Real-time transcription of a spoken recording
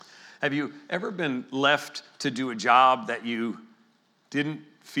Have you ever been left to do a job that you didn't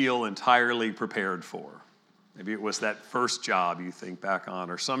feel entirely prepared for? Maybe it was that first job you think back on,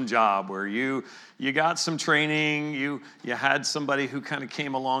 or some job where you got some training, you had somebody who kind of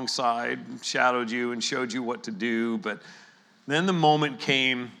came alongside, shadowed you and showed you what to do, but then the moment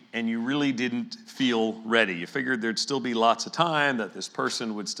came and you really didn't feel ready. You figured there'd still be lots of time, that this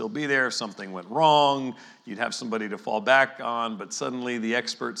person would still be there if something went wrong, you'd have somebody to fall back on, but suddenly the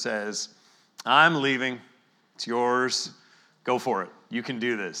expert says, I'm leaving, it's yours, go for it, you can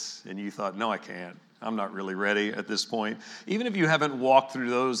do this. And you thought, no, I can't. I'm not really ready at this point. Even if you haven't walked through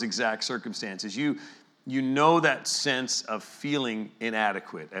those exact circumstances, you know that sense of feeling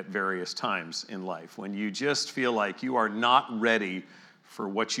inadequate at various times in life, when you just feel like you are not ready for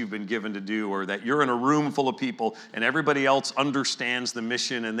what you've been given to do, or that you're in a room full of people and everybody else understands the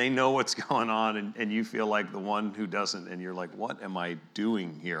mission and they know what's going on, and you feel like the one who doesn't, and you're like, what am I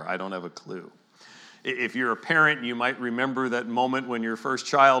doing here? I don't have a clue. If you're a parent, you might remember that moment when your first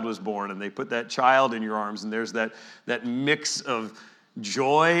child was born and they put that child in your arms, and there's that mix of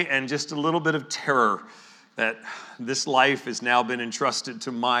joy and just a little bit of terror that this life has now been entrusted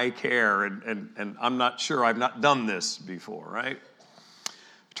to my care, and I'm not sure, I've not done this before, right?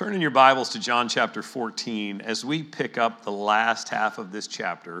 Turn in your Bibles to John chapter 14. As we pick up the last half of this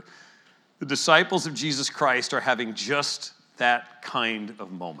chapter, the disciples of Jesus Christ are having just that kind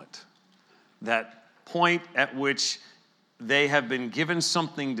of moment. That point at which they have been given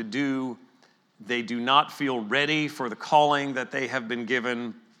something to do. They do not feel ready for the calling that they have been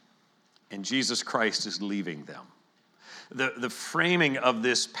given, and Jesus Christ is leaving them. The framing of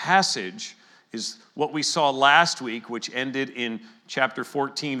this passage is what we saw last week, which ended in chapter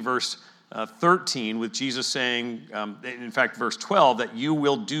 14, verse 13, with Jesus saying, in fact, verse 12, that you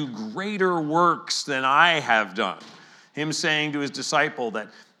will do greater works than I have done. Him saying to his disciple that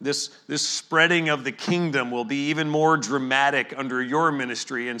this spreading of the kingdom will be even more dramatic under your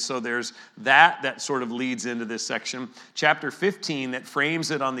ministry. And so there's that sort of leads into this section. Chapter 15, that frames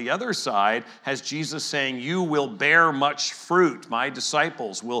it on the other side, has Jesus saying, you will bear much fruit. My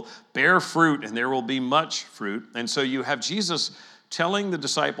disciples will bear fruit, and there will be much fruit. And so you have Jesus telling the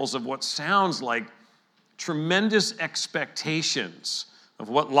disciples of what sounds like tremendous expectations of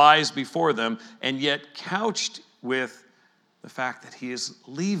what lies before them, and yet couched with the fact that he is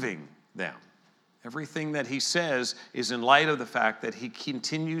leaving them. Everything that he says is in light of the fact that he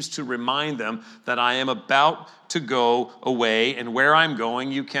continues to remind them that I am about to go away, and where I'm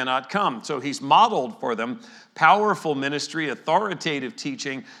going, you cannot come. So he's modeled for them powerful ministry, authoritative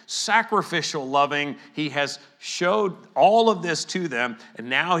teaching, sacrificial loving. He has showed all of this to them, and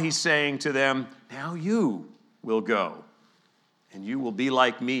now he's saying to them, now you will go. And you will be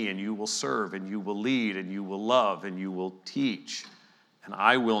like me, and you will serve, and you will lead, and you will love, and you will teach. And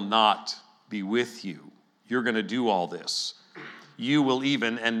I will not be with you. You're going to do all this. You will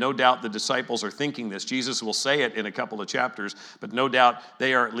even, and no doubt the disciples are thinking this. Jesus will say it in a couple of chapters, but no doubt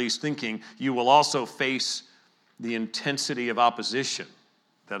they are at least thinking, you will also face the intensity of opposition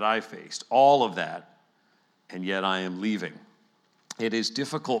that I faced. All of that, and yet I am leaving. It is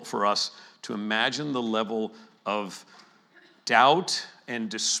difficult for us to imagine the level of doubt and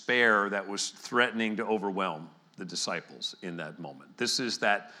despair that was threatening to overwhelm the disciples in that moment. This is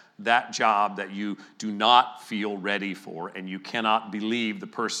that job that you do not feel ready for, and you cannot believe the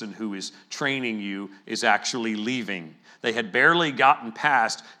person who is training you is actually leaving. They had barely gotten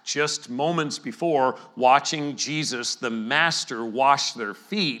past, just moments before, watching Jesus, the master, wash their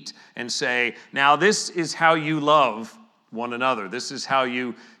feet and say, now this is how you love one another. This is how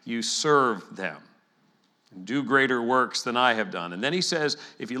you serve them. Do greater works than I have done. And then he says,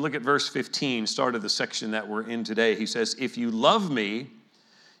 if you look at verse 15, start of the section that we're in today, he says, if you love me,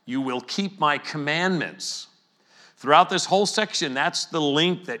 you will keep my commandments. Throughout this whole section, that's the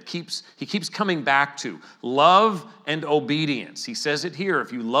link that he keeps coming back to. Love and obedience. He says it here,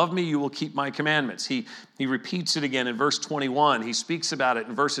 if you love me, you will keep my commandments. He repeats it again in verse 21. He speaks about it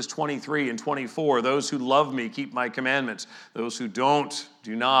in verses 23 and 24. Those who love me keep my commandments. Those who don't,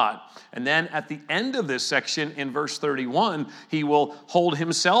 do not. And then at the end of this section, in verse 31, he will hold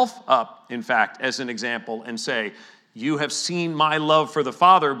himself up, in fact, as an example and say, you have seen my love for the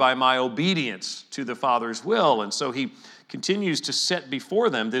Father by my obedience to the Father's will. And so he continues to set before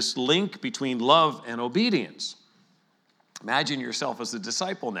them this link between love and obedience. Imagine yourself as a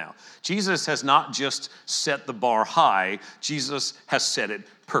disciple now. Jesus has not just set the bar high, Jesus has set it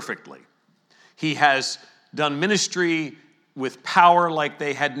perfectly. He has done ministry with power like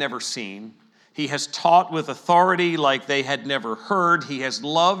they had never seen. He has taught with authority like they had never heard. He has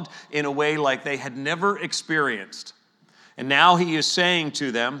loved in a way like they had never experienced. And now he is saying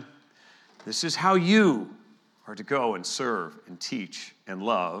to them, This is how you are to go and serve and teach and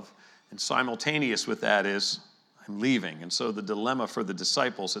love. And simultaneous with that is, I'm leaving. And so the dilemma for the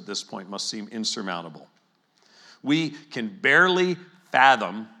disciples at this point must seem insurmountable. We can barely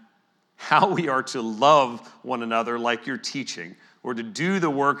fathom how we are to love one another like you're teaching, or to do the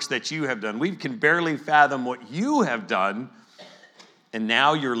works that you have done. We can barely fathom what you have done, and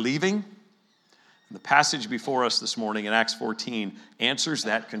now you're leaving? And the passage before us this morning in Acts 14 answers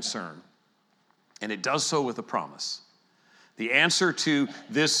that concern. And it does so with a promise. The answer to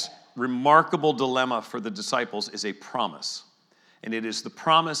this remarkable dilemma for the disciples is a promise. And it is the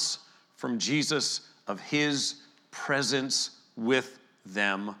promise from Jesus of his presence with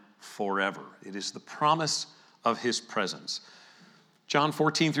them forever. It is the promise of his presence. John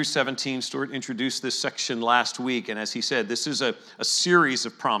 14 through 17, Stuart introduced this section last week, and as he said, this is a series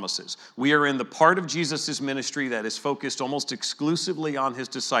of promises. We are in the part of Jesus' ministry that is focused almost exclusively on his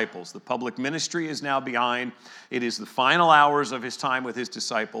disciples. The public ministry is now behind. It is the final hours of his time with his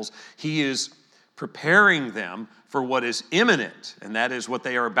disciples. He is preparing them for what is imminent, and that is what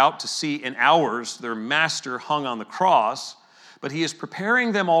they are about to see in hours, their master hung on the cross. But he is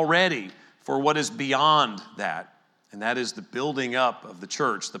preparing them already for what is beyond that. And that is the building up of the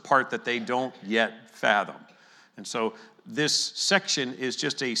church, the part that they don't yet fathom. And so this section is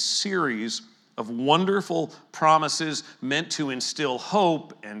just a series of wonderful promises meant to instill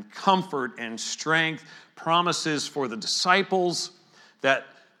hope and comfort and strength, promises for the disciples that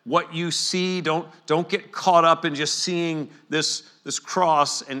what you see, don't get caught up in just seeing this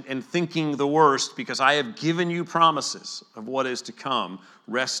cross and thinking the worst, because I have given you promises of what is to come.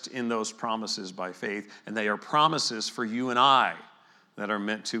 Rest in those promises by faith, and they are promises for you and I that are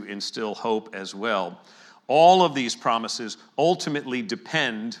meant to instill hope as well. All of these promises ultimately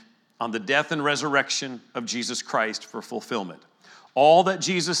depend on the death and resurrection of Jesus Christ for fulfillment. All that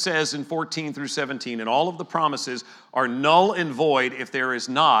Jesus says in 14 through 17 and all of the promises are null and void if there is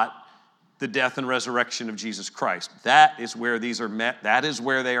not the death and resurrection of Jesus Christ. That is where these are met. That is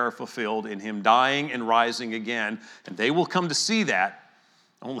where they are fulfilled in him dying and rising again. And they will come to see that.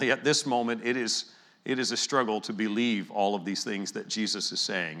 Only at this moment, it is a struggle to believe all of these things that Jesus is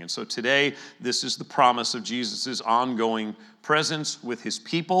saying. And so today, this is the promise of Jesus' ongoing presence with his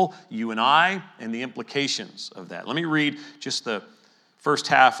people, you and I, and the implications of that. Let me read just the first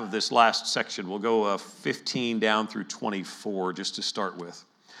half of this last section. We'll go 15 down through 24 just to start with.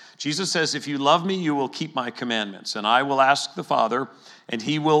 Jesus says, "If you love me, you will keep my commandments, and I will ask the Father, and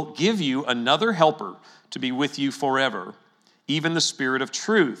he will give you another helper to be with you forever, even the Spirit of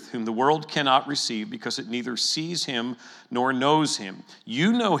truth, whom the world cannot receive because it neither sees him nor knows him.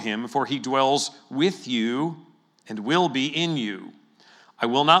 You know him, for he dwells with you and will be in you. I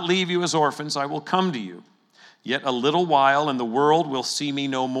will not leave you as orphans, I will come to you. Yet a little while, and the world will see me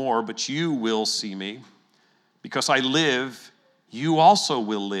no more, but you will see me. Because I live, you also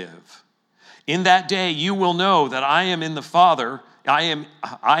will live. In that day you will know that I am in the Father, I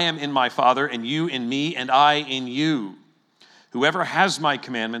am in my Father, and you in me, and I in you. Whoever has my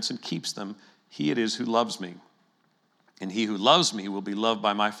commandments and keeps them, he it is who loves me. And he who loves me will be loved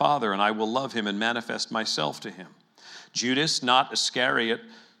by my Father, and I will love him and manifest myself to him." Judas, not Iscariot,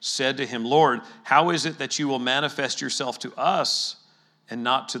 said to him, "Lord, how is it that you will manifest yourself to us and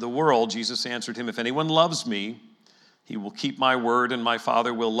not to the world?" Jesus answered him, "If anyone loves me, he will keep my word, and my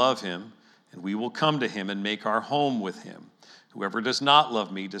Father will love him, and we will come to him and make our home with him. Whoever does not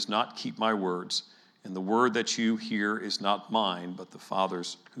love me does not keep my words, and the word that you hear is not mine, but the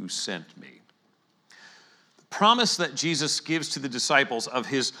Father's who sent me." The promise that Jesus gives to the disciples of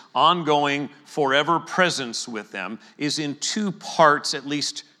his ongoing forever presence with them is in two parts, at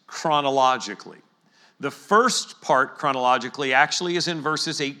least chronologically. The first part chronologically actually is in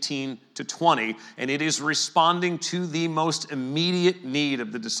verses 18 to 20, and it is responding to the most immediate need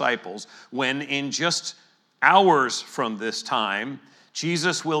of the disciples when in just hours from this time,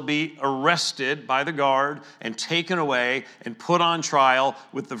 Jesus will be arrested by the guard and taken away and put on trial,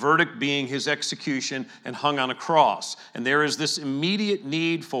 with the verdict being his execution and hung on a cross. And there is this immediate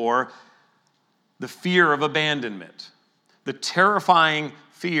need for the fear of abandonment, the terrifying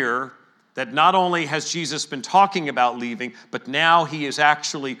fear that not only has Jesus been talking about leaving, but now he is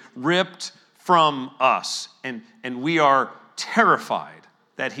actually ripped from us, and we are terrified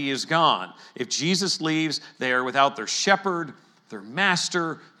that he is gone. If Jesus leaves, they are without their shepherd, their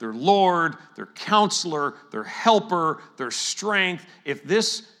master, their Lord, their counselor, their helper, their strength. If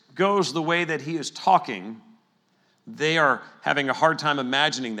this goes the way that he is talking, they are having a hard time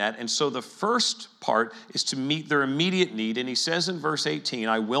imagining that. And so the first part is to meet their immediate need. And he says in verse 18,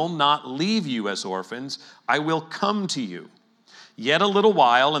 "I will not leave you as orphans, I will come to you." Yet a little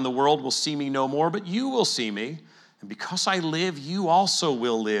while, and the world will see me no more, but you will see me. And because I live, you also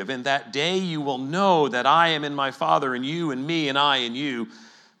will live. And that day you will know that I am in my Father, and you in me, and I in you.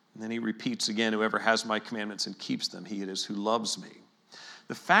 And then he repeats again, whoever has my commandments and keeps them, he it is who loves me.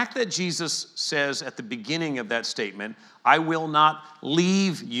 The fact that Jesus says at the beginning of that statement, I will not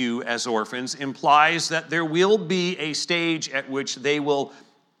leave you as orphans, implies that there will be a stage at which they will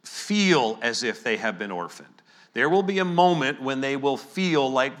feel as if they have been orphaned. There will be a moment when they will feel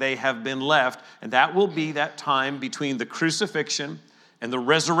like they have been left, and that will be that time between the crucifixion and the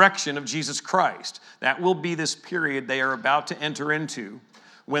resurrection of Jesus Christ. That will be this period they are about to enter into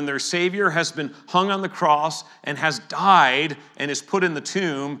when their Savior has been hung on the cross and has died and is put in the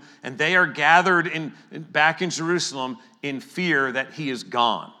tomb, and they are gathered back in Jerusalem in fear that he is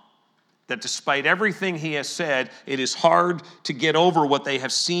gone. That despite everything he has said, it is hard to get over what they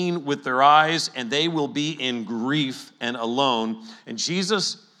have seen with their eyes, and they will be in grief and alone. And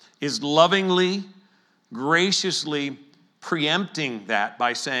Jesus is lovingly, graciously preempting that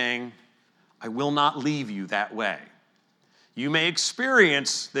by saying, I will not leave you that way. You may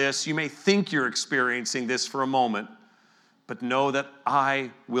experience this, you may think you're experiencing this for a moment, but know that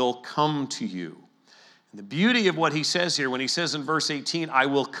I will come to you. And the beauty of what he says here, when he says in verse 18, I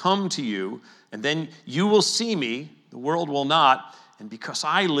will come to you, and then you will see me, the world will not, and because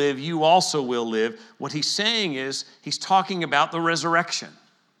I live, you also will live. What he's saying is, he's talking about the resurrection.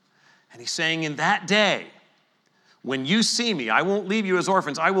 And he's saying, in that day, when you see me, I won't leave you as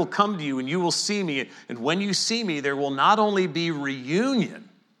orphans. I will come to you and you will see me. And when you see me, there will not only be reunion,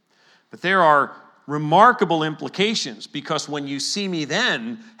 but there are remarkable implications, because when you see me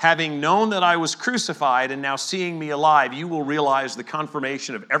then, having known that I was crucified and now seeing me alive, you will realize the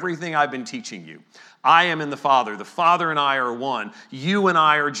confirmation of everything I've been teaching you. I am in the Father and I are one. You and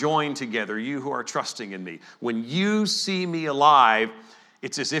I are joined together, you who are trusting in me. When you see me alive,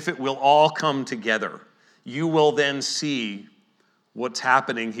 it's as if it will all come together. You will then see what's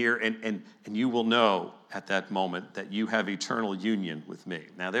happening here, and you will know at that moment that you have eternal union with me.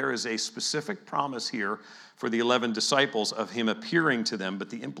 Now, there is a specific promise here for the 11 disciples of him appearing to them, but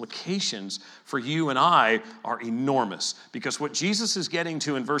the implications for you and I are enormous, because what Jesus is getting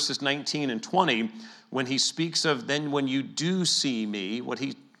to in verses 19 and 20, when he speaks of then when you do see me, what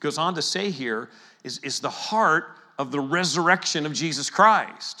he goes on to say here is the heart of the resurrection of Jesus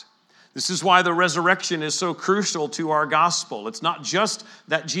Christ. This is why the resurrection is so crucial to our gospel. It's not just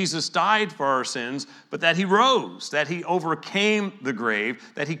that Jesus died for our sins, but that he rose, that he overcame the grave,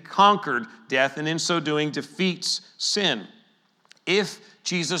 that he conquered death, and in so doing defeats sin. If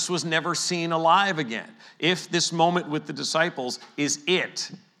Jesus was never seen alive again, if this moment with the disciples is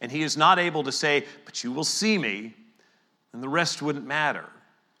it, and he is not able to say, but you will see me, then the rest wouldn't matter.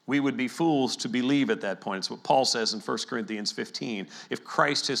 We would be fools to believe at that point. It's what Paul says in 1 Corinthians 15. If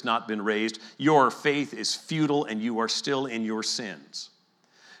Christ has not been raised, your faith is futile and you are still in your sins.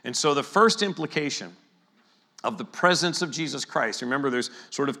 And so the first implication of the presence of Jesus Christ, remember there's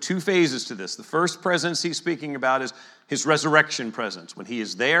sort of two phases to this. The first presence he's speaking about is his resurrection presence. When he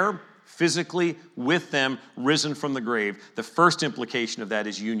is there, physically with them, risen from the grave, the first implication of that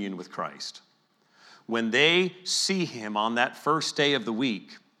is union with Christ. When they see him on that first day of the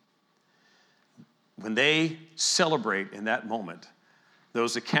week, when they celebrate in that moment,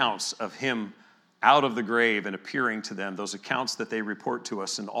 those accounts of him out of the grave and appearing to them, those accounts that they report to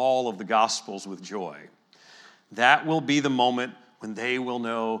us in all of the Gospels with joy, that will be the moment when they will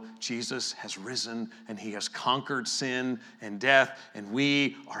know Jesus has risen and he has conquered sin and death, and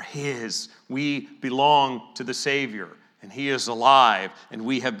we are his. We belong to the Savior, and he is alive, and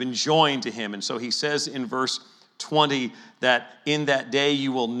we have been joined to him. And so he says in verse 20, that in that day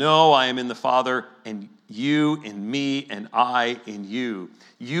you will know I am in the Father, and you in me, and I in you.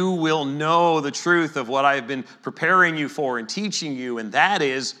 You will know the truth of what I've been preparing you for and teaching you, and that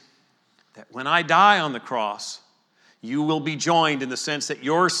is that when I die on the cross, you will be joined in the sense that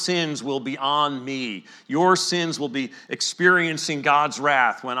your sins will be on me. Your sins will be experiencing God's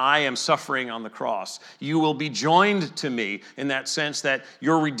wrath when I am suffering on the cross. You will be joined to me in that sense that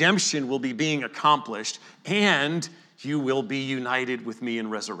your redemption will be being accomplished, and you will be united with me in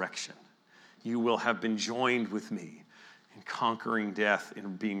resurrection. You will have been joined with me in conquering death,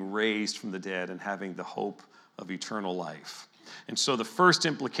 in being raised from the dead, and having the hope of eternal life. And so the first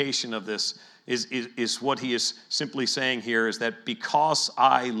implication of this is what he is simply saying here, is that because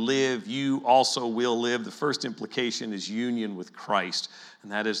I live, you also will live. The first implication is union with Christ,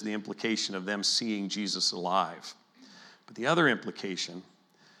 and that is the implication of them seeing Jesus alive. But the other implication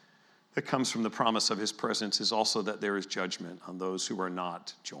that comes from the promise of his presence is also that there is judgment on those who are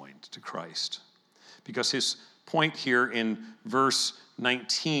not joined to Christ. Because his point here in verse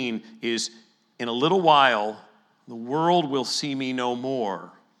 19 is, in a little while, the world will see me no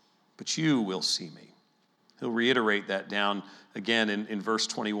more, but you will see me. He'll reiterate that down again in verse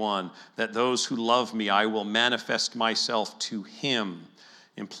 21, that those who love me, I will manifest myself to him,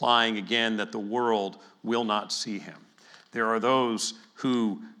 implying again that the world will not see him. There are those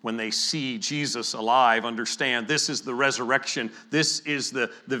who, when they see Jesus alive, understand this is the resurrection. This is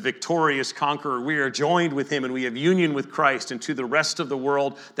the victorious conqueror. We are joined with him and we have union with Christ. And to the rest of the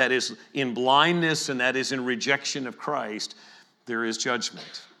world that is in blindness and that is in rejection of Christ, there is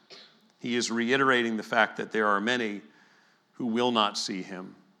judgment. He is reiterating the fact that there are many who will not see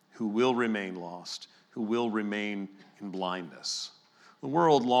him, who will remain lost, who will remain in blindness. The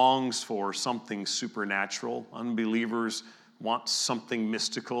world longs for something supernatural. Unbelievers want something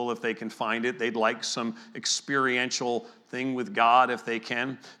mystical if they can find it. They'd like some experiential thing with God if they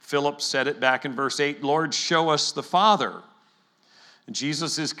can. Philip said it back in verse 8, Lord, show us the Father. And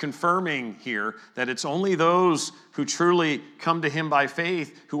Jesus is confirming here that it's only those who truly come to him by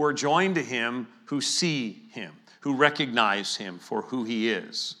faith, who are joined to him, who see him, who recognize him for who he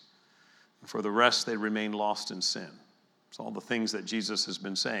is. And for the rest, they remain lost in sin. It's all the things that Jesus has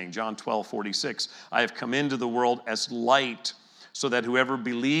been saying. John 12:46, I have come into the world as light, so that whoever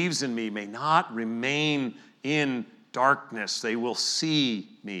believes in me may not remain in darkness. They will see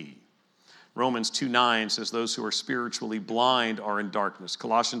me. Romans 2:9 says those who are spiritually blind are in darkness.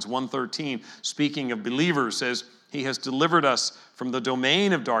 Colossians 1:13, speaking of believers, says he has delivered us from the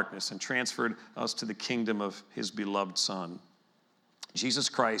domain of darkness and transferred us to the kingdom of his beloved Son. Jesus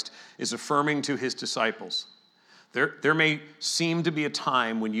Christ is affirming to his disciples, there may seem to be a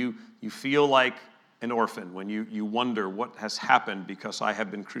time when you feel like an orphan, when you wonder what has happened because I have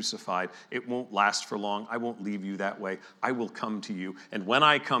been crucified. It won't last for long. I won't leave you that way. I will come to you. And when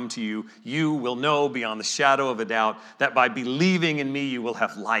I come to you, you will know beyond the shadow of a doubt that by believing in me, you will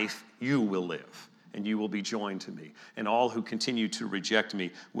have life. You will live, and you will be joined to me. And all who continue to reject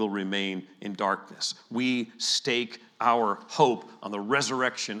me will remain in darkness. We stake our hope on the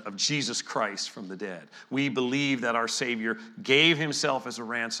resurrection of Jesus Christ from the dead. We believe that our Savior gave himself as a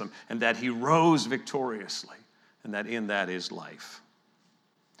ransom and that he rose victoriously and that in that is life.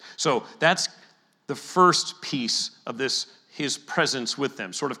 So that's the first piece of this, his presence with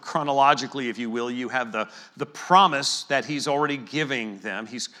them. Sort of chronologically, if you will, you have the promise that he's already giving them.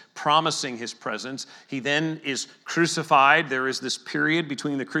 He's promising his presence. He then is crucified. There is this period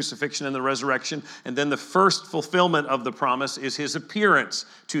between the crucifixion and the resurrection. And then the first fulfillment of the promise is his appearance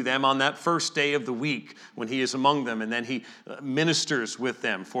to them on that first day of the week when he is among them. And then he ministers with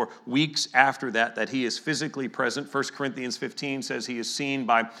them for weeks after that he is physically present. 1 Corinthians 15 says he is seen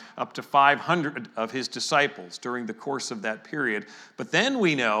by up to 500 of his disciples during the course of that period. But then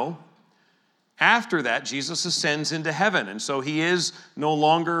we know after that, Jesus ascends into heaven. And so he is no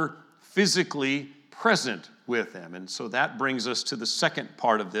longer physically present with them. And so that brings us to the second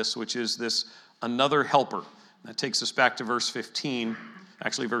part of this, which is this another helper. That takes us back to verse 15,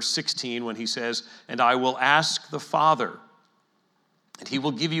 actually verse 16, when he says, and I will ask the Father, and he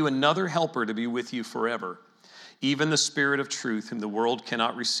will give you another helper to be with you forever, even the Spirit of truth, whom the world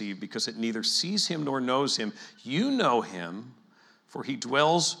cannot receive, because it neither sees him nor knows him. You know him, for he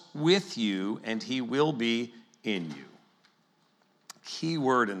dwells with you, and he will be in you. Key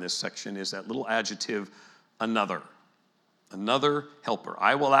word in this section is that little adjective, another. Another helper.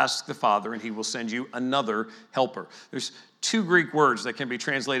 I will ask the Father, and he will send you another helper. There's two Greek words that can be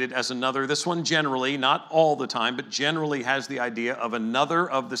translated as another. This one generally, not all the time, but generally has the idea of another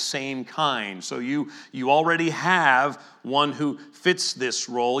of the same kind. So you already have one who fits this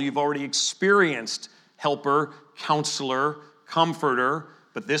role. You've already experienced helper, counselor, comforter,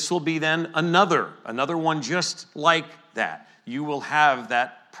 but this will be then another one just like that. You will have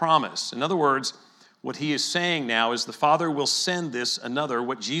that promise. In other words, what he is saying now is the Father will send this another.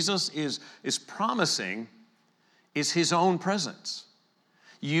 What Jesus is promising is his own presence.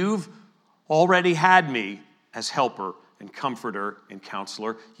 You've already had me as helper and comforter and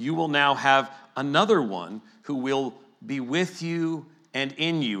counselor. You will now have another one who will be with you and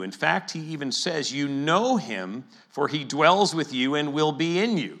in you. In fact, he even says, you know him, for he dwells with you and will be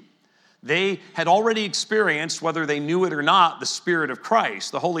in you. They had already experienced, whether they knew it or not, the Spirit of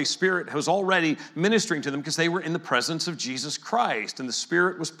Christ. The Holy Spirit was already ministering to them because they were in the presence of Jesus Christ, and the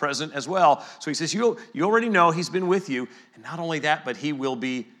Spirit was present as well. So he says, you already know he's been with you, and not only that, but he will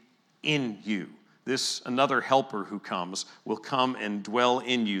be in you. This another helper who comes will come and dwell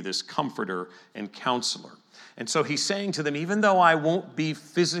in you, this comforter and counselor. And so he's saying to them, even though I won't be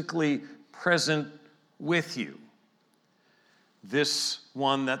physically present with you, this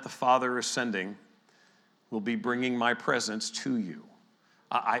one that the Father is sending will be bringing my presence to you.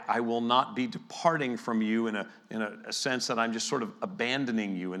 I will not be departing from you in a sense that I'm just sort of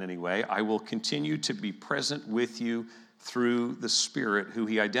abandoning you in any way. I will continue to be present with you through the Spirit, who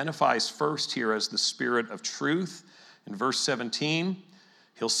he identifies first here as the Spirit of truth. In verse 17,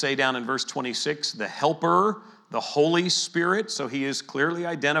 he'll say down in verse 26, the Helper, the Holy Spirit. So he is clearly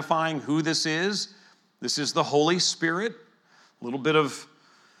identifying who this is. This is the Holy Spirit. A little bit of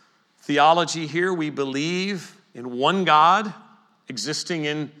theology here. We believe in one God existing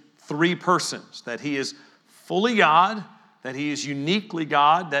in three persons, that he is fully God, that he is uniquely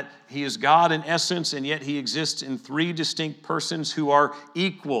God, that he is God in essence, and yet he exists in three distinct persons who are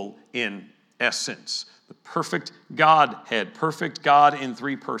equal in essence. The perfect Godhead, perfect God in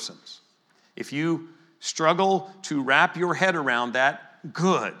three persons. If you struggle to wrap your head around that,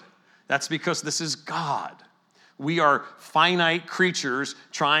 good. That's because this is God. We are finite creatures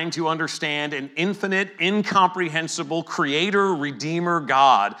trying to understand an infinite, incomprehensible creator, redeemer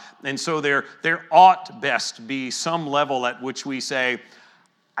God. And so there ought best be some level at which we say,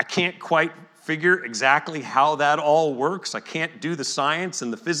 I can't quite figure exactly how that all works. I can't do the science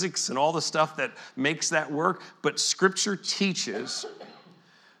and the physics and all the stuff that makes that work. But Scripture teaches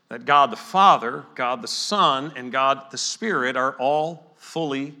that God the Father, God the Son, and God the Spirit are all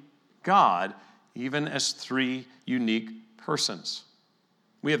fully God, even as three unique persons.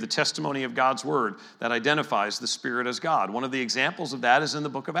 We have the testimony of God's Word that identifies the Spirit as God. One of the examples of that is in the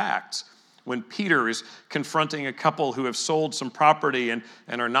book of Acts, when Peter is confronting a couple who have sold some property and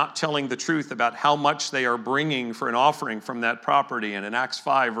are not telling the truth about how much they are bringing for an offering from that property. And in Acts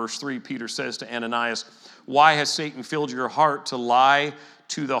 5, verse 3, Peter says to Ananias, why has Satan filled your heart to lie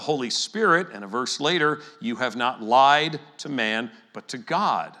to the Holy Spirit? And a verse later, you have not lied to man, but to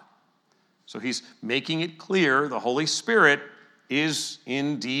God. So he's making it clear the Holy Spirit is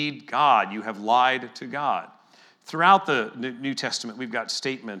indeed God. You have lied to God. Throughout the New Testament, we've got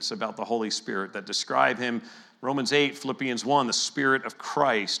statements about the Holy Spirit that describe him. Romans 8, Philippians 1, the Spirit of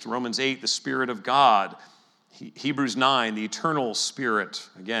Christ. Romans 8, the Spirit of God. Hebrews 9, the eternal Spirit,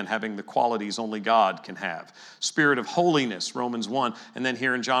 again, having the qualities only God can have. Spirit of holiness, Romans 1. And then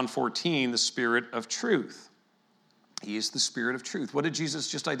here in John 14, the Spirit of truth. He is the Spirit of truth. What did Jesus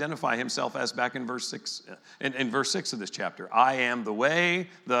just identify himself as back in verse 6? In verse 6 of this chapter, I am the way,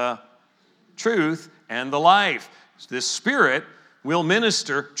 the truth, and the life. This Spirit will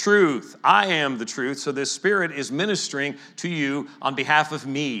minister truth. I am the truth, so this Spirit is ministering to you on behalf of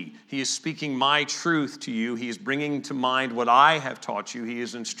me. He is speaking my truth to you. He is bringing to mind what I have taught you. He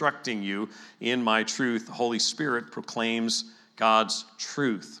is instructing you in my truth. The Holy Spirit proclaims God's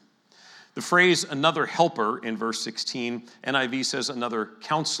truth. The phrase another helper in verse 16, NIV says another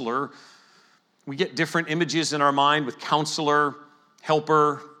counselor. We get different images in our mind with counselor,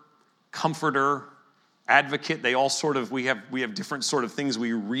 helper, comforter, advocate. They all sort of, we have different sort of things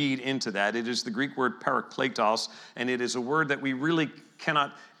we read into that. It is the Greek word parakletos, and it is a word that we really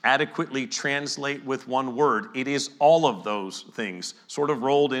cannot adequately translate with one word. It is all of those things sort of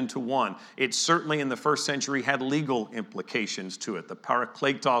rolled into one. It certainly in the first century had legal implications to it. The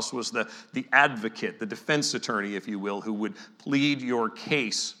parakletos was the advocate, the defense attorney, if you will, who would plead your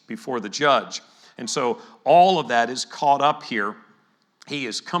case before the judge. And so all of that is caught up here. He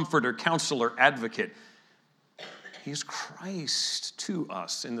is comforter, counselor, advocate. He's Christ to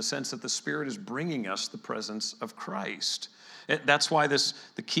us in the sense that the Spirit is bringing us the presence of Christ. That's why the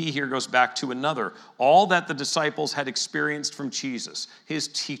key here goes back to another. All that the disciples had experienced from Jesus, his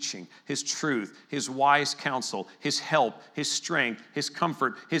teaching, his truth, his wise counsel, his help, his strength, his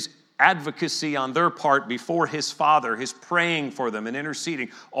comfort, his advocacy on their part before his Father, his praying for them and interceding,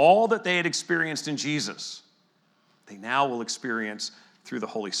 all that they had experienced in Jesus, they now will experience through the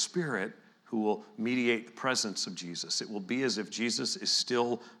Holy Spirit, who will mediate the presence of Jesus. It will be as if Jesus is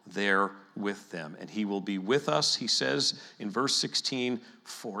still there with them. And he will be with us, he says in verse 16,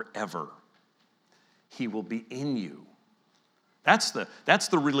 forever. He will be in you. That's the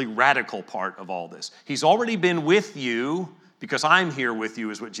really radical part of all this. He's already been with you because I'm here with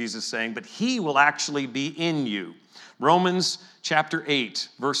you, is what Jesus is saying, but he will actually be in you. Romans chapter 8,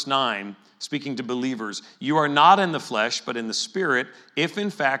 verse 9, speaking to believers, you are not in the flesh, but in the Spirit, if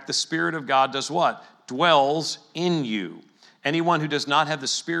in fact the Spirit of God does what? Dwells in you. Anyone who does not have the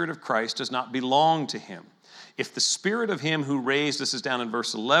Spirit of Christ does not belong to him. If the Spirit of him who raised, this is down in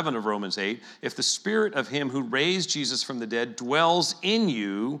verse 11 of Romans 8, if the Spirit of him who raised Jesus from the dead dwells in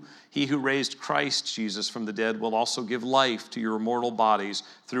you, he who raised Christ Jesus from the dead will also give life to your mortal bodies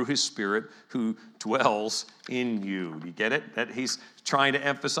through his Spirit who dwells in you. Do you get it? That he's trying to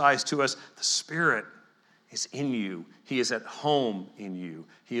emphasize to us, the Spirit is in you. He is at home in you.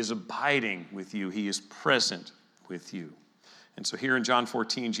 He is abiding with you. He is present with you. And so here in John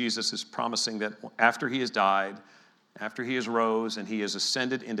 14, Jesus is promising that after he has died, after he has rose and he has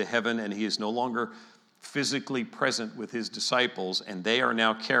ascended into heaven and he is no longer physically present with his disciples and they are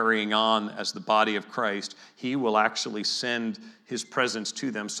now carrying on as the body of Christ, he will actually send his presence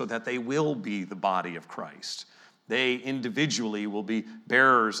to them so that they will be the body of Christ. They individually will be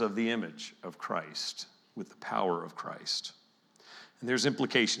bearers of the image of Christ with the power of Christ. And there's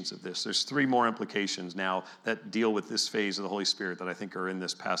implications of this. There's 3 more implications now that deal with this phase of the Holy Spirit that I think are in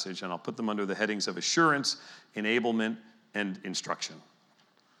this passage, and I'll put them under the headings of assurance, enablement, and instruction.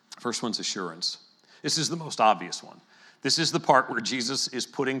 First one's assurance. This is the most obvious one. This is the part where Jesus is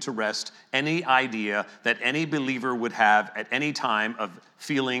putting to rest any idea that any believer would have at any time of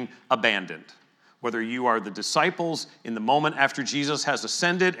feeling abandoned. Whether you are the disciples in the moment after Jesus has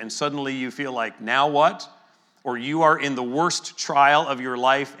ascended and suddenly you feel like, now what? Or you are in the worst trial of your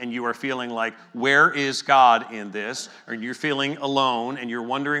life and you are feeling like, where is God in this? Or you're feeling alone and you're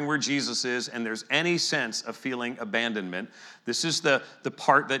wondering where Jesus is and there's any sense of feeling abandonment. This is the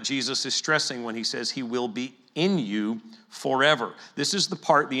part that Jesus is stressing when he says he will be in you forever. This is the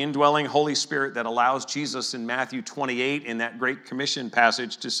part, the indwelling Holy Spirit, that allows Jesus in Matthew 28 in that Great Commission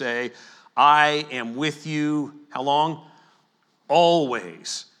passage to say, I am with you, how long?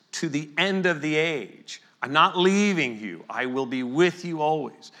 Always, to the end of the age. I'm not leaving you. I will be with you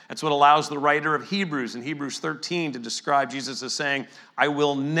always. That's what allows the writer of Hebrews in Hebrews 13 to describe Jesus as saying, I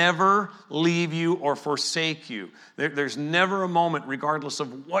will never leave you or forsake you. There's never a moment, regardless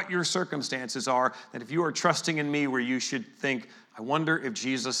of what your circumstances are, that if you are trusting in me where you should think, I wonder if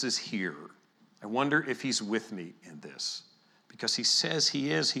Jesus is here. I wonder if he's with me in this. Because he says he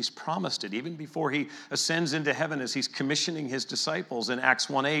is, he's promised it. Even before he ascends into heaven as he's commissioning his disciples in Acts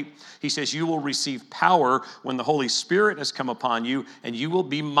 1:8, he says, you will receive power when the Holy Spirit has come upon you, and you will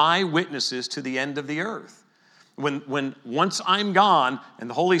be my witnesses to the end of the earth. When once I'm gone and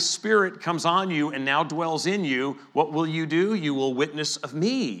the Holy Spirit comes on you and now dwells in you, what will you do? You will witness of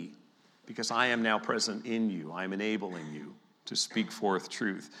me, because I am now present in you. I'm enabling you to speak forth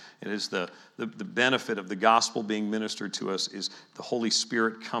truth. It is the benefit of the gospel being ministered to us is the Holy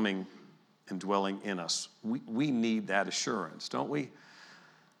Spirit coming and dwelling in us. We need that assurance, don't we?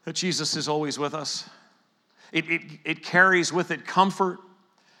 That Jesus is always with us. It carries with it comfort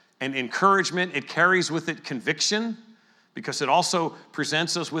and encouragement. It carries with it conviction, because it also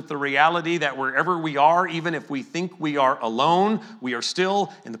presents us with the reality that wherever we are, even if we think we are alone, we are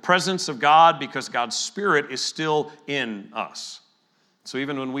still in the presence of God because God's Spirit is still in us. So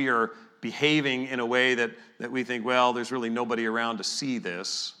even when we are behaving in a way that we think, well, there's really nobody around to see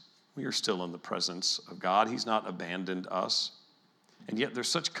this, we are still in the presence of God. He's not abandoned us. And yet there's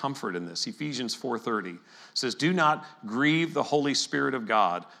such comfort in this. Ephesians 4:30 says, do not grieve the Holy Spirit of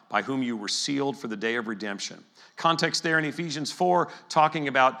God, by whom you were sealed for the day of redemption. Context there in Ephesians 4, talking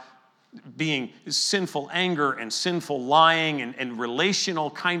about being sinful anger and sinful lying and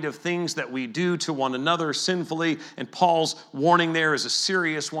relational kind of things that we do to one another sinfully. And Paul's warning there is a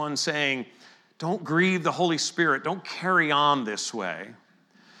serious one, saying, don't grieve the Holy Spirit. Don't carry on this way.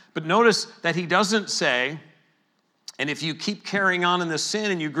 But notice that he doesn't say, and if you keep carrying on in this sin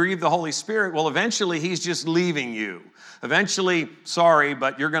and you grieve the Holy Spirit, well, eventually he's just leaving you. Eventually, sorry,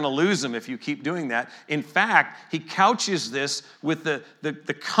 but you're going to lose him if you keep doing that. In fact, he couches this with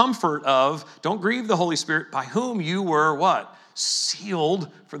the comfort of, don't grieve the Holy Spirit, by whom you were what?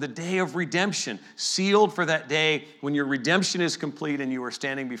 Sealed for the day of redemption. Sealed for that day when your redemption is complete and you are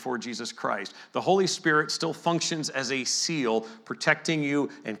standing before Jesus Christ. The Holy Spirit still functions as a seal, protecting you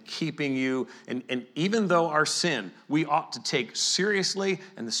and keeping you. And even though our sin, we ought to take seriously,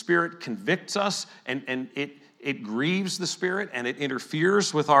 and the Spirit convicts us, and it grieves the Spirit, and it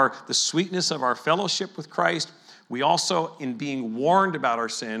interferes with the sweetness of our fellowship with Christ, we also, in being warned about our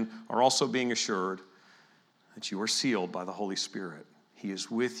sin, are also being assured that you are sealed by the Holy Spirit. He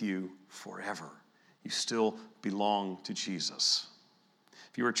is with you forever. You still belong to Jesus.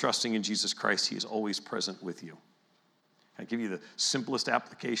 If you are trusting in Jesus Christ, he is always present with you. I give you the simplest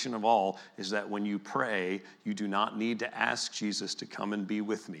application of all, is that when you pray, you do not need to ask Jesus to come and be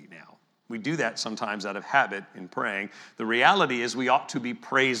with me now. We do that sometimes out of habit in praying. The reality is we ought to be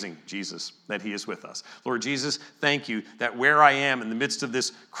praising Jesus that he is with us. Lord Jesus, thank you that where I am in the midst of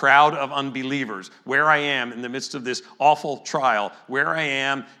this crowd of unbelievers, where I am in the midst of this awful trial, where I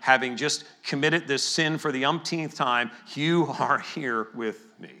am having just committed this sin for the umpteenth time, you are here with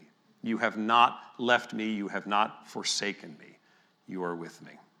me. You have not left me. You have not forsaken me. You are with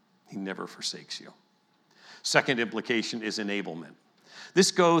me. He never forsakes you. Second implication is enablement.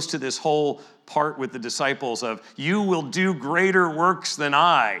 This goes to this whole part with the disciples of, you will do greater works than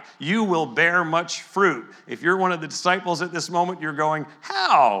I. You will bear much fruit. If you're one of the disciples at this moment, you're going,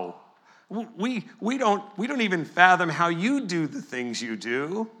 how? We don't even fathom how you do the things you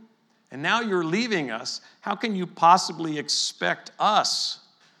do. And now you're leaving us. How can you possibly expect us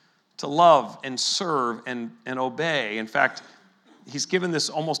to love and serve and obey? In fact, he's given this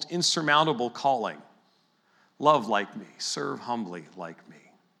almost insurmountable calling. Love like me, serve humbly like me.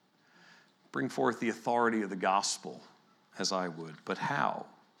 Bring forth the authority of the gospel as I would. But how?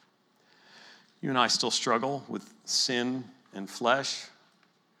 You and I still struggle with sin and flesh.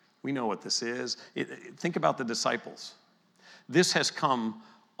 We know what this is. Think about the disciples. This has come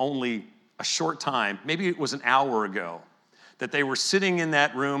only a short time, maybe it was an hour ago, that they were sitting in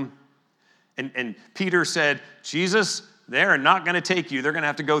that room, and Peter said, Jesus, they're not going to take you. They're going to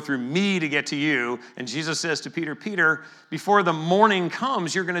have to go through me to get to you. And Jesus says to Peter, Peter, before the morning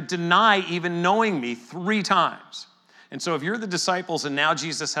comes, you're going to deny even knowing me 3 times. And so if you're the disciples and now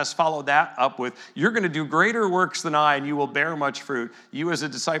Jesus has followed that up with, you're going to do greater works than I and you will bear much fruit, you as a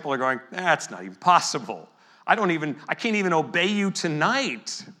disciple are going, that's not even possible. I can't even obey you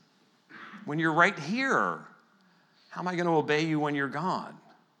tonight when you're right here. How am I going to obey you when you're gone?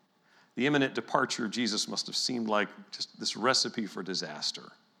 The imminent departure of Jesus must have seemed like just this recipe for disaster.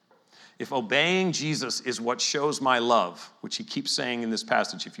 If obeying Jesus is what shows my love, which he keeps saying in this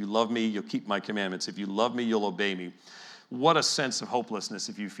passage, if you love me, you'll keep my commandments. If you love me, you'll obey me. What a sense of hopelessness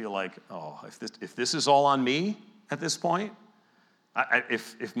if you feel like, if this is all on me at this point,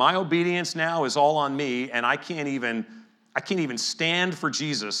 if my obedience now is all on me and I can't even stand for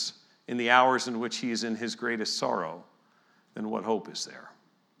Jesus in the hours in which he is in his greatest sorrow, then what hope is there?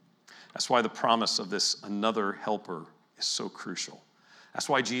 That's why the promise of this another helper is so crucial. That's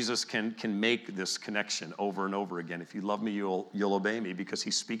why Jesus can make this connection over and over again. If you love me, you'll obey me, because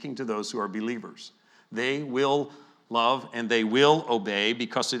he's speaking to those who are believers. They will love and they will obey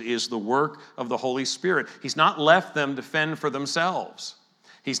because it is the work of the Holy Spirit. He's not left them to fend for themselves.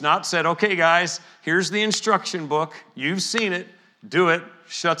 He's not said, okay, guys, here's the instruction book. You've seen it. Do it.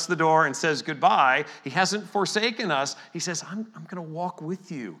 Shuts the door and says goodbye. He hasn't forsaken us. He says, I'm going to walk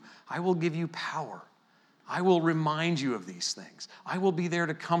with you. I will give you power. I will remind you of these things. I will be there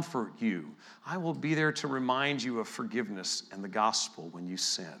to comfort you. I will be there to remind you of forgiveness and the gospel when you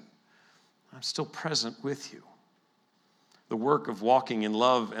sin. I'm still present with you. The work of walking in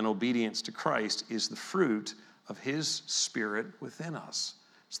love and obedience to Christ is the fruit of his Spirit within us.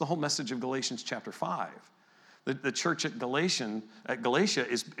 It's the whole message of Galatians chapter 5. The church at Galatia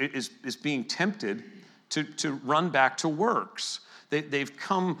is being tempted to run back to works. They've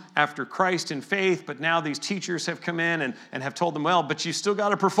come after Christ in faith, but now these teachers have come in and have told them, well, but you still got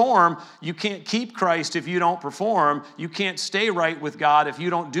to perform. You can't keep Christ if you don't perform. You can't stay right with God if you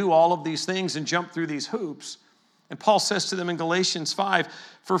don't do all of these things and jump through these hoops. And Paul says to them in Galatians 5,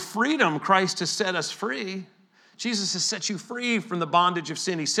 for freedom Christ has set us free. Jesus has set you free from the bondage of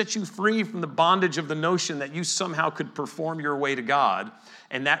sin. He set you free from the bondage of the notion that you somehow could perform your way to God.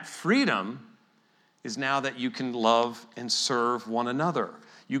 And that freedom is now that you can love and serve one another.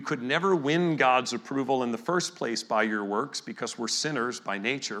 You could never win God's approval in the first place by your works because we're sinners by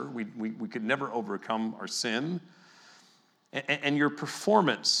nature. We could never overcome our sin. And your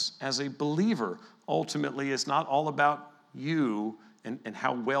performance as a believer ultimately is not all about you and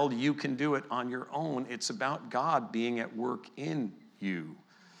how well you can do it on your own. It's about God being at work in you.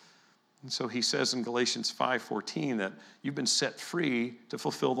 And so he says in Galatians 5:14 that you've been set free to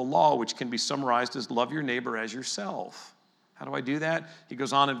fulfill the law, which can be summarized as love your neighbor as yourself. How do I do that? He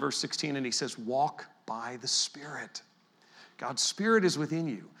goes on in verse 16 and he says, walk by the Spirit. God's Spirit is within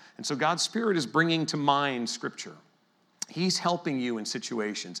you. And so God's Spirit is bringing to mind Scripture. He's helping you in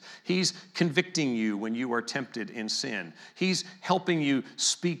situations. He's convicting you when you are tempted in sin. He's helping you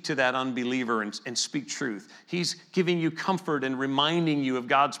speak to that unbeliever and speak truth. He's giving you comfort and reminding you of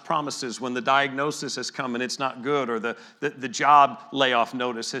God's promises when the diagnosis has come and it's not good, or the job layoff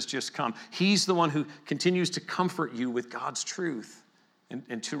notice has just come. He's the one who continues to comfort you with God's truth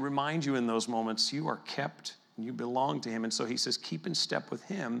and to remind you in those moments you are kept and you belong to him. And so he says, keep in step with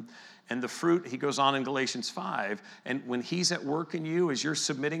him. And the fruit, he goes on in Galatians 5, and when he's at work in you, as you're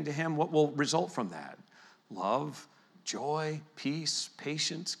submitting to him, what will result from that? Love, joy, peace,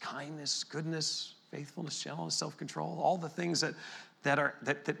 patience, kindness, goodness, faithfulness, gentleness, self-control, all the things that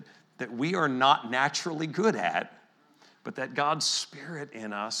we are not naturally good at, but that God's Spirit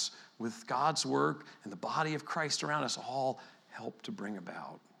in us, with God's work and the body of Christ around us, all help to bring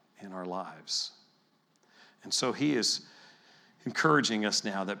about in our lives. And so he is encouraging us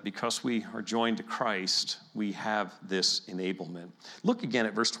now that because we are joined to Christ, we have this enablement. Look again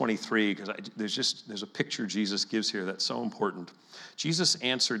at verse 23, because there's a picture Jesus gives here that's so important. Jesus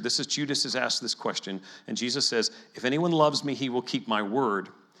answered, this is Judas has asked this question, and Jesus says, if anyone loves me, he will keep my word,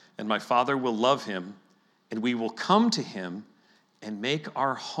 and my Father will love him, and we will come to him and make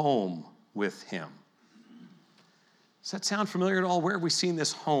our home with him. Does that sound familiar at all? Where have we seen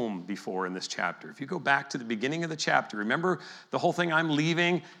this home before in this chapter? If you go back to the beginning of the chapter, remember the whole thing, I'm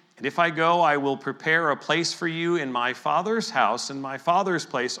leaving, and if I go, I will prepare a place for you in my Father's house. In my Father's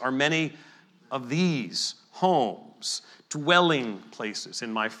place are many of these homes, dwelling places.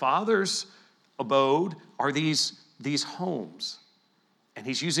 In my Father's abode are these homes. And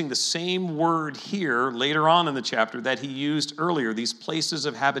he's using the same word here later on in the chapter that he used earlier, these places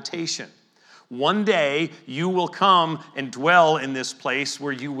of habitation. One day you will come and dwell in this place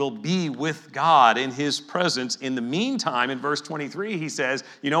where you will be with God in his presence. In the meantime, in verse 23, he says,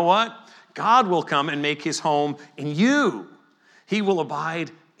 you know what? God will come and make his home in you. He will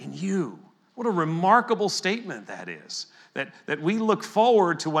abide in you. What a remarkable statement that is. That we look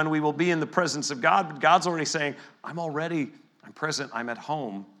forward to when we will be in the presence of God, but God's already saying, I'm present, I'm at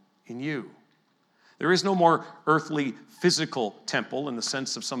home in you. There is no more earthly physical temple in the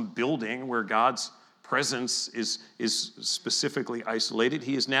sense of some building where God's presence is specifically isolated.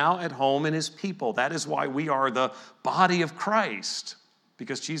 He is now at home in his people. That is why we are the body of Christ,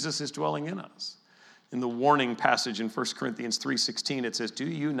 because Jesus is dwelling in us. In the warning passage in 1 Corinthians 3:16, it says, do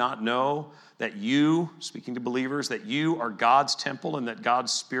you not know that you, speaking to believers, that you are God's temple and that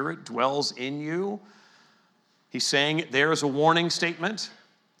God's Spirit dwells in you? He's saying there is a warning statement.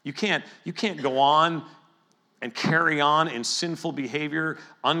 You can't go on and carry on in sinful behavior,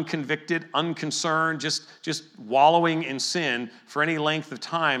 unconvicted, unconcerned, just wallowing in sin for any length of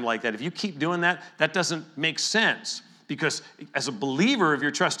time like that. If you keep doing that, that doesn't make sense, because as a believer, if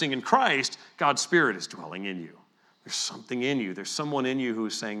you're trusting in Christ, God's Spirit is dwelling in you. There's something in you. There's someone in you who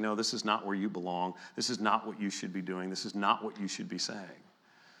is saying, no, this is not where you belong. This is not what you should be doing. This is not what you should be saying.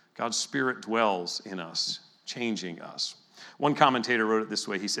 God's Spirit dwells in us, changing us. One commentator wrote it this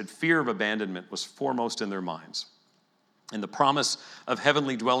way. He said, fear of abandonment was foremost in their minds, and the promise of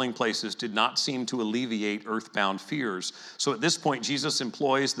heavenly dwelling places did not seem to alleviate earthbound fears. So at this point, Jesus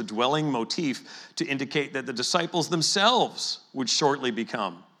employs the dwelling motif to indicate that the disciples themselves would shortly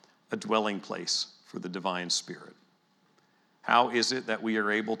become a dwelling place for the divine Spirit. How is it that we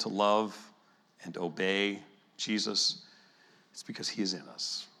are able to love and obey Jesus? It's because he is in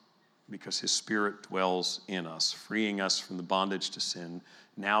us. Because his Spirit dwells in us, freeing us from the bondage to sin,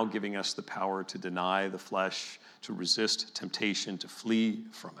 now giving us the power to deny the flesh, to resist temptation, to flee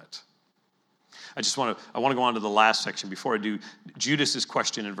from it. I want to go on to the last section. Before I do, Judas's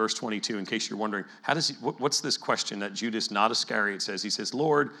question in verse 22, in case you're wondering, what's this question that Judas, not Iscariot, says? He says,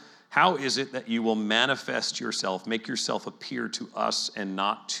 Lord, how is it that you will manifest yourself, make yourself appear to us and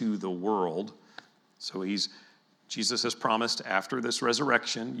not to the world? So Jesus has promised after this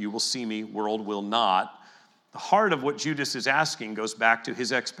resurrection, you will see me, world will not. The heart of what Judas is asking goes back to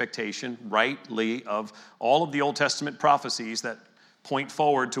his expectation, rightly, of all of the Old Testament prophecies that point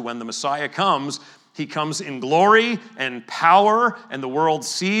forward to when the Messiah comes. He comes in glory and power, and the world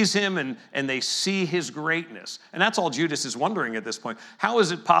sees him, and they see his greatness. And that's all Judas is wondering at this point. How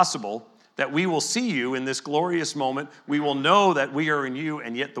is it possible that we will see you in this glorious moment? We will know that we are in you,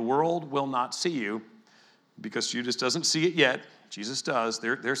 and yet the world will not see you. Because Judas doesn't see it yet, Jesus does.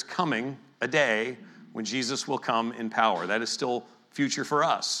 There's coming a day when Jesus will come in power. That is still future for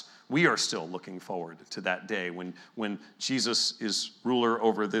us. We are still looking forward to that day when Jesus is ruler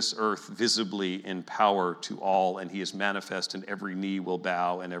over this earth visibly in power to all, and he is manifest, and every knee will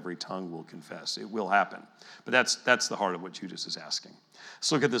bow and every tongue will confess. It will happen. But that's the heart of what Judas is asking.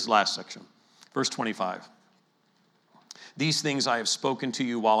 Let's look at this last section. Verse 25. These things I have spoken to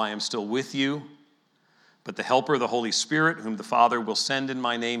you while I am still with you. But the Helper, the Holy Spirit, whom the Father will send in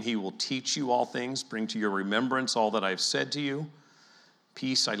my name, he will teach you all things, bring to your remembrance all that I have said to you.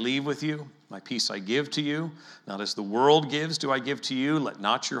 Peace I leave with you, my peace I give to you. Not as the world gives do I give to you. Let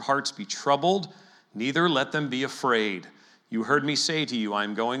not your hearts be troubled, neither let them be afraid. You heard me say to you, I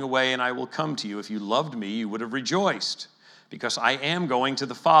am going away and I will come to you. If you loved me, you would have rejoiced, because I am going to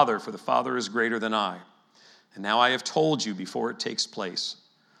the Father, for the Father is greater than I. And now I have told you before it takes place,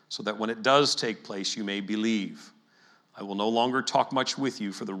 so that when it does take place, you may believe. I will no longer talk much with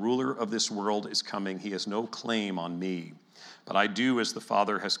you, for the ruler of this world is coming. He has no claim on me. But I do as the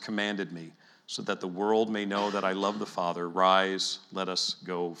Father has commanded me, so that the world may know that I love the Father. Rise, let us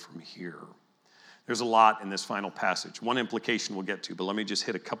go from here. There's a lot in this final passage. One implication we'll get to, but let me just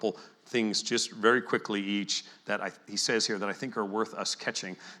hit a couple things just very quickly each that he says here that I think are worth us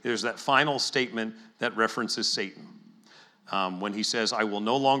catching. There's that final statement that references Satan. When he says, I will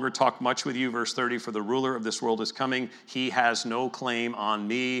no longer talk much with you, verse 30, for the ruler of this world is coming. He has no claim on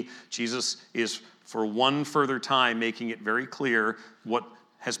me. Jesus is, for one further time, making it very clear what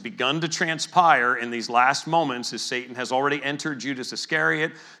has begun to transpire in these last moments as Satan has already entered Judas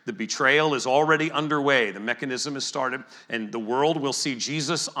Iscariot. The betrayal is already underway. The mechanism has started, and the world will see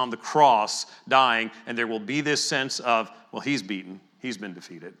Jesus on the cross dying, and there will be this sense of, well, he's beaten. He's been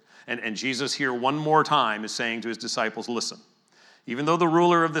defeated. And Jesus here one more time is saying to his disciples, listen, even though the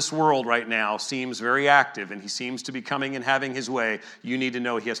ruler of this world right now seems very active and he seems to be coming and having his way, you need to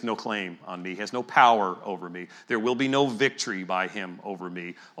know he has no claim on me. He has no power over me. There will be no victory by him over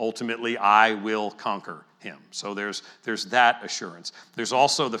me. Ultimately, I will conquer him. So there's that assurance. There's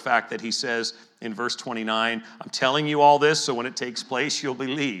also the fact that he says in verse 29, I'm telling you all this so when it takes place, you'll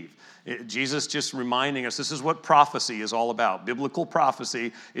believe. Jesus just reminding us, this is what prophecy is all about. Biblical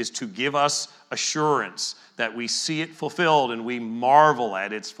prophecy is to give us assurance that we see it fulfilled and we marvel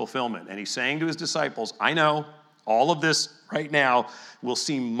at its fulfillment. And he's saying to his disciples, I know all of this right now will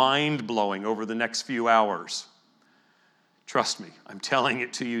seem mind-blowing over the next few hours. Trust me, I'm telling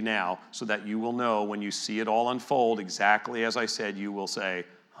it to you now so that you will know when you see it all unfold exactly as I said, you will say,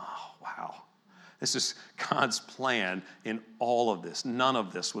 oh, wow. This is God's plan in all of this. None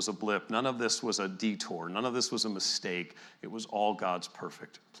of this was a blip. None of this was a detour. None of this was a mistake. It was all God's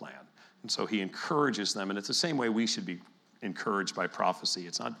perfect plan. And so he encourages them, and it's the same way we should be encouraged by prophecy.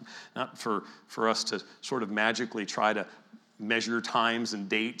 It's not for us to sort of magically try to measure times and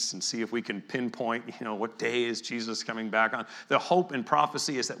dates and see if we can pinpoint, what day is Jesus coming back on. The hope in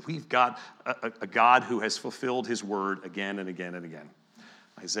prophecy is that we've got a God who has fulfilled his word again and again and again.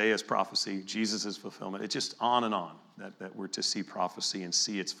 Isaiah's prophecy, Jesus' fulfillment. It's just on and on that we're to see prophecy and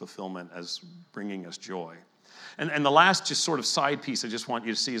see its fulfillment as bringing us joy. And the last just sort of side piece I just want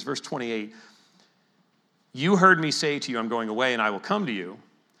you to see is verse 28. You heard me say to you, I'm going away and I will come to you.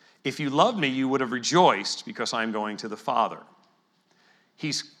 If you loved me, you would have rejoiced because I'm going to the Father.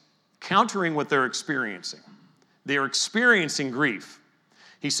 He's countering what they're experiencing. They're experiencing grief.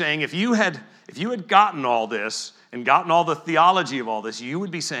 He's saying if you had gotten all this and gotten all the theology of all this, you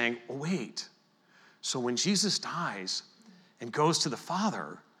would be saying, oh, wait, so when Jesus dies and goes to the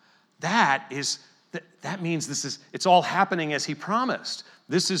Father, that means it's all happening as he promised.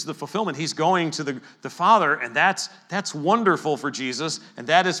 This is the fulfillment. He's going to the Father, and that's wonderful for Jesus, and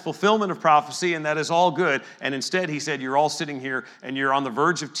that is fulfillment of prophecy, and that is all good. And instead, he said, you're all sitting here, and you're on the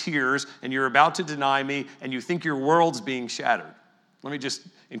verge of tears, and you're about to deny me, and you think your world's being shattered. Let me just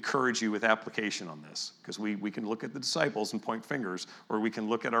encourage you with application on this, because we can look at the disciples and point fingers, or we can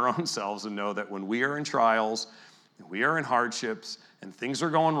look at our own selves and know that when we are in trials, and we are in hardships, and things are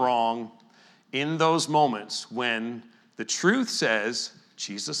going wrong, in those moments when the truth says,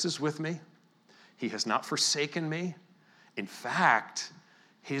 Jesus is with me, he has not forsaken me. In fact,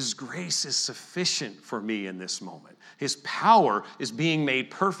 his grace is sufficient for me in this moment. His power is being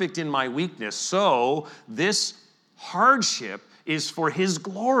made perfect in my weakness. So this hardship is for his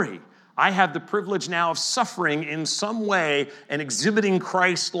glory. I have the privilege now of suffering in some way and exhibiting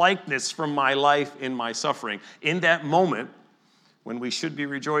Christ likeness from my life in my suffering. In that moment, when we should be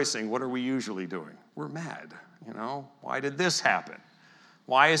rejoicing, what are we usually doing? We're mad. Why did this happen?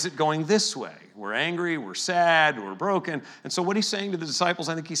 Why is it going this way? We're angry, we're sad, we're broken. And so what he's saying to the disciples,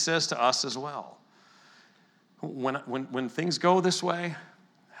 I think he says to us as well. When things go this way,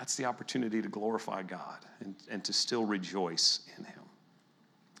 that's the opportunity to glorify God and to still rejoice in him.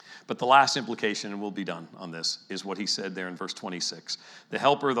 But the last implication, and we'll be done on this, is what he said there in verse 26. The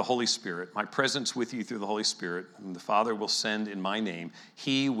Helper, the Holy Spirit, my presence with you through the Holy Spirit, whom the Father will send in my name,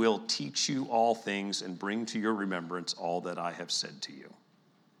 he will teach you all things and bring to your remembrance all that I have said to you.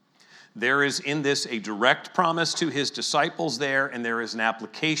 There is in this a direct promise to his disciples there, and there is an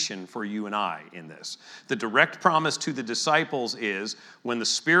application for you and I in this. The direct promise to the disciples is when the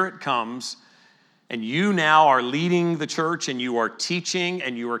Spirit comes and you now are leading the church and you are teaching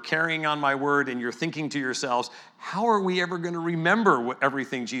and you are carrying on my word and you're thinking to yourselves, how are we ever going to remember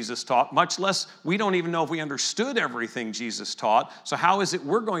everything Jesus taught? Much less, we don't even know if we understood everything Jesus taught. So how is it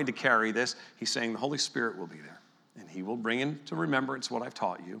we're going to carry this? He's saying the Holy Spirit will be there. And he will bring into remembrance what I've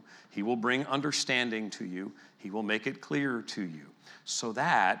taught you. He will bring understanding to you. He will make it clear to you. So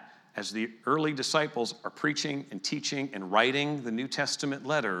that as the early disciples are preaching and teaching and writing the New Testament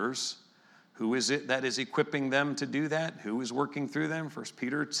letters, Who is it that is equipping them to do that? Who is working through them? First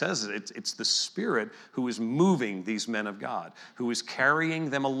Peter says it's the Spirit who is moving these men of God, who is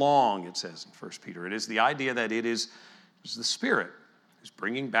carrying them along, it says in First Peter. It is the idea that it is the Spirit who's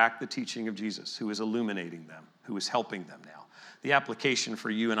bringing back the teaching of Jesus, who is illuminating them, who is helping them now. The application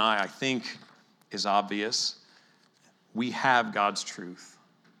for you and I think, is obvious. We have God's truth.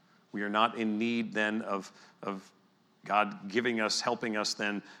 We are not in need then of God giving us, helping us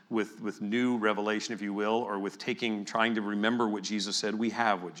then with new revelation, if you will, or with trying to remember what Jesus said. We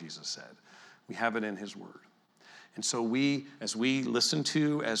have what Jesus said. We have it in his word. And so as we listen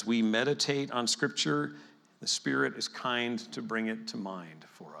to, as we meditate on Scripture, the Spirit is kind to bring it to mind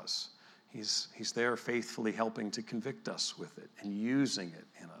for us. He's there faithfully helping to convict us with it and using it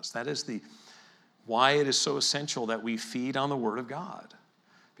in us. That is why it is so essential that we feed on the Word of God.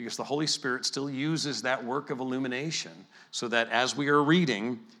 Because the Holy Spirit still uses that work of illumination so that as we are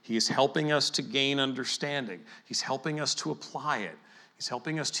reading, he is helping us to gain understanding. He's helping us to apply it. He's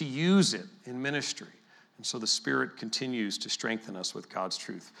helping us to use it in ministry. And so the Spirit continues to strengthen us with God's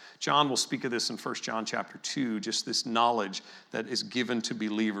truth. John will speak of this in 1 John chapter 2, just this knowledge that is given to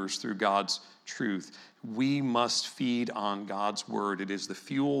believers through God's truth. We must feed on God's word. It is the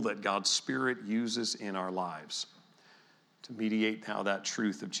fuel that God's Spirit uses in our lives to mediate now that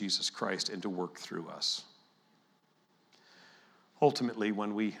truth of Jesus Christ and to work through us. Ultimately,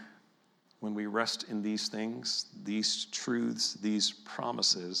 when we rest in these things, these truths, these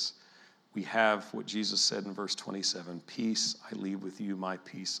promises, we have what Jesus said in verse 27, peace I leave with you, my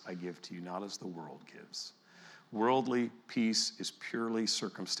peace I give to you, not as the world gives. Worldly peace is purely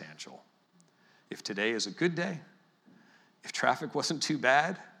circumstantial. If today is a good day, if traffic wasn't too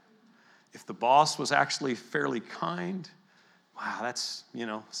bad, if the boss was actually fairly kind, wow, that's,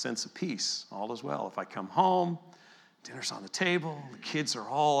 sense of peace. All is well. If I come home, dinner's on the table, the kids are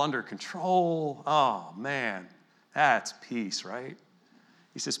all under control. Oh, man, that's peace, right?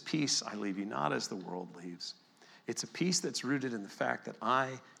 He says, peace I leave you, not as the world leaves. It's a peace that's rooted in the fact that I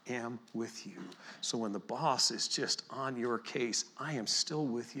am with you. So when the boss is just on your case, I am still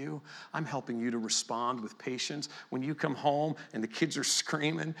with you. I'm helping you to respond with patience. When you come home and the kids are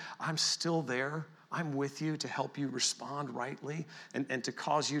screaming, I'm still there. I'm with you to help you respond rightly and to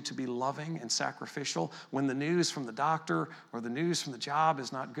cause you to be loving and sacrificial. When the news from the doctor or the news from the job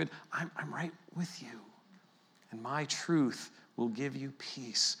is not good, I'm right with you. And my truth will give you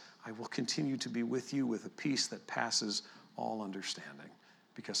peace. I will continue to be with you with a peace that passes all understanding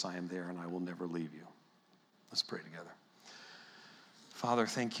because I am there and I will never leave you. Let's pray together. Father,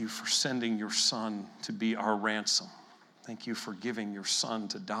 thank you for sending your Son to be our ransom. Thank you for giving your Son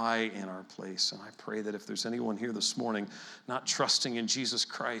to die in our place. And I pray that if there's anyone here this morning not trusting in Jesus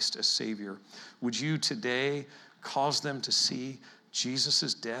Christ as Savior, would you today cause them to see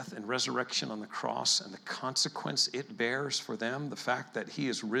Jesus' death and resurrection on the cross and the consequence it bears for them, the fact that he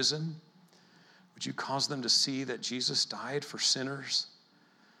is risen? Would you cause them to see that Jesus died for sinners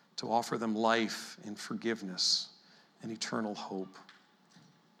to offer them life and forgiveness and eternal hope?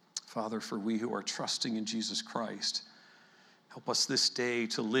 Father, for we who are trusting in Jesus Christ, help us this day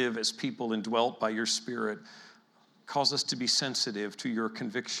to live as people indwelt by your Spirit. Cause us to be sensitive to your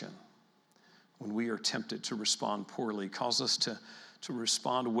conviction when we are tempted to respond poorly. Cause us to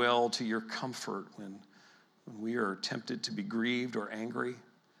respond well to your comfort when we are tempted to be grieved or angry,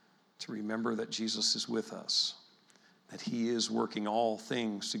 to remember that Jesus is with us, that he is working all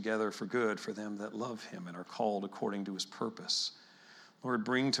things together for good for them that love him and are called according to his purpose. Lord,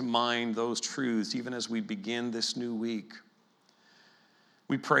 bring to mind those truths even as we begin this new week.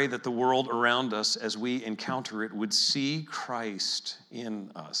 We pray that the world around us, as we encounter it, would see Christ in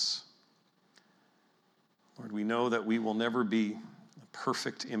us. Lord, we know that we will never be a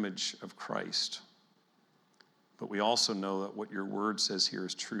perfect image of Christ, but we also know that what your word says here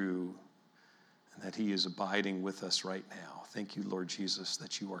is true and that he is abiding with us right now. Thank you, Lord Jesus,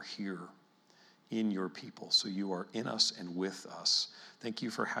 that you are here in your people. So you are in us and with us. Thank you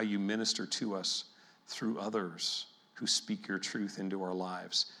for how you minister to us through others who speak your truth into our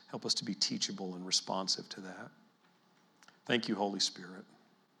lives. Help us to be teachable and responsive to that. Thank you, Holy Spirit,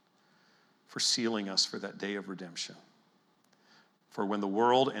 for sealing us for that day of redemption. For when the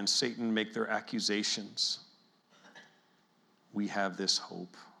world and Satan make their accusations, we have this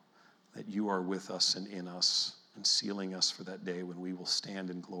hope that you are with us and in us and sealing us for that day when we will stand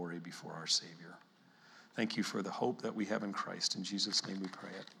in glory before our Savior. Thank you for the hope that we have in Christ. In Jesus' name we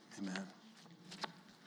pray it. Amen.